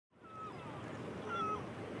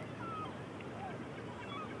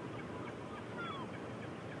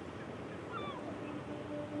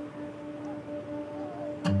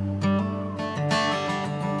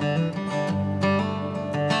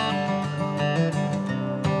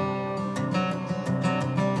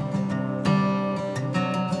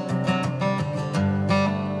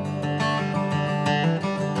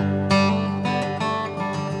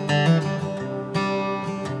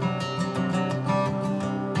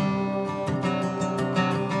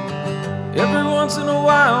Every once in a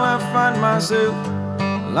while I find myself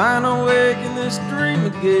lying awake in this dream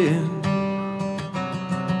again.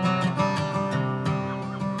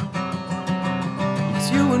 It's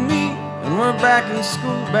you and me, and we're back in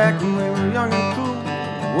school, back when we were young and cool,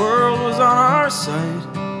 the world was on our side.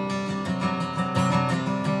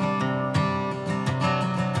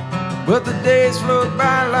 But the days float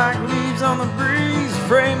by like leaves on the breeze,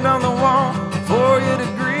 framed on the wall, 4-year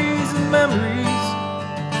degrees and memories.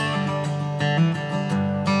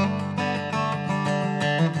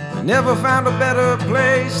 I never found a better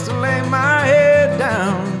place to lay my head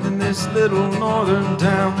down than this little northern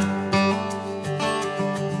town.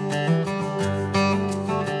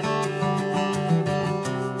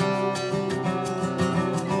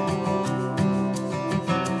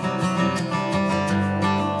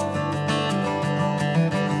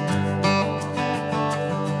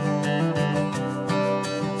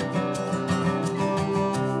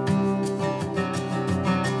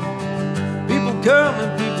 People come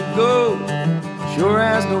and people go, sure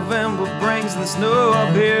as November brings the snow.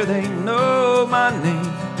 Up here they know my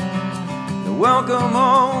name. The welcome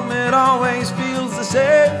home, it always feels the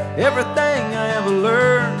same. Everything I ever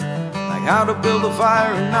learned, like how to build a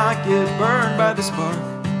fire and not get burned by the spark,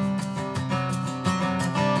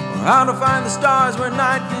 or how to find the stars when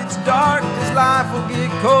night gets dark, 'cause life will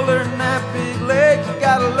get colder than that big lake. You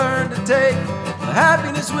gotta learn to take the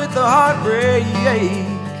happiness with the heartbreak.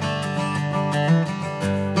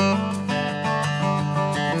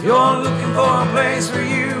 If you're looking for a place where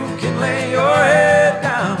you can lay your head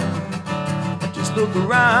down, just look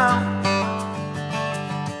around.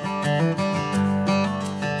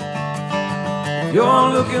 If you're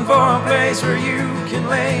looking for a place where you can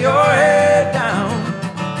lay your head down,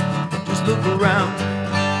 just look around.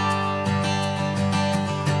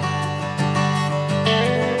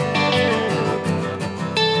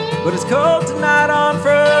 But it's cold tonight on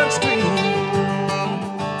Front Street.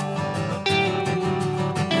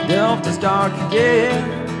 Delta's dark again,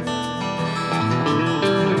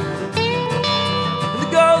 and the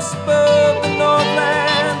ghosts above the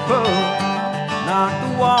Northland pub knock the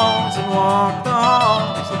walls and walk the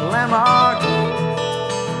halls of the landmark.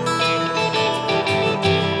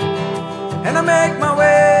 And I make my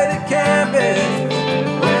way to Cambridge,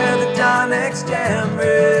 where the John X.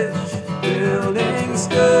 Jambridge building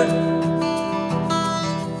stood,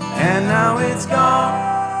 and now it's gone,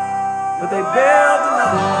 but they built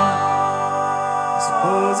another one. I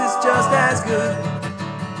suppose it's just as good.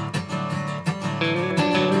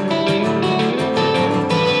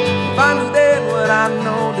 If I knew then what I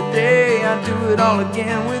know today, I'd do it all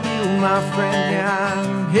again with you, my friend. Yeah,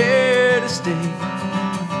 I'm here to stay.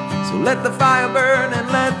 So let the fire burn and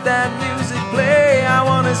let that music play. I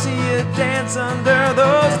wanna see you dance under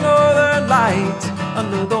those northern lights,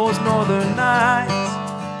 under those northern nights.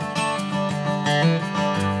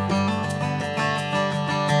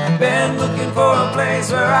 Been looking for a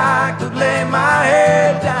place where I could lay my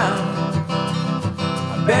head down.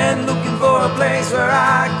 I've been looking for a place where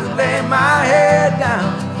I could lay my head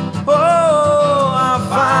down. Oh, I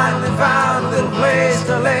finally found a little place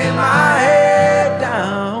to lay my head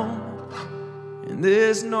down in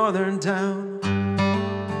this northern town.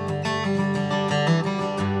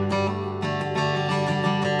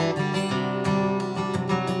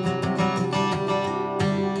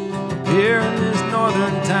 Here in this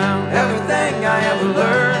northern town, everything I ever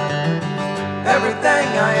learned, everything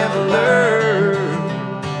I ever learned.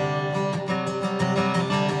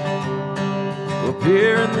 Up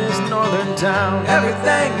here in this northern town,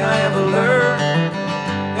 everything I ever learned,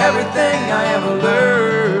 everything I ever learned.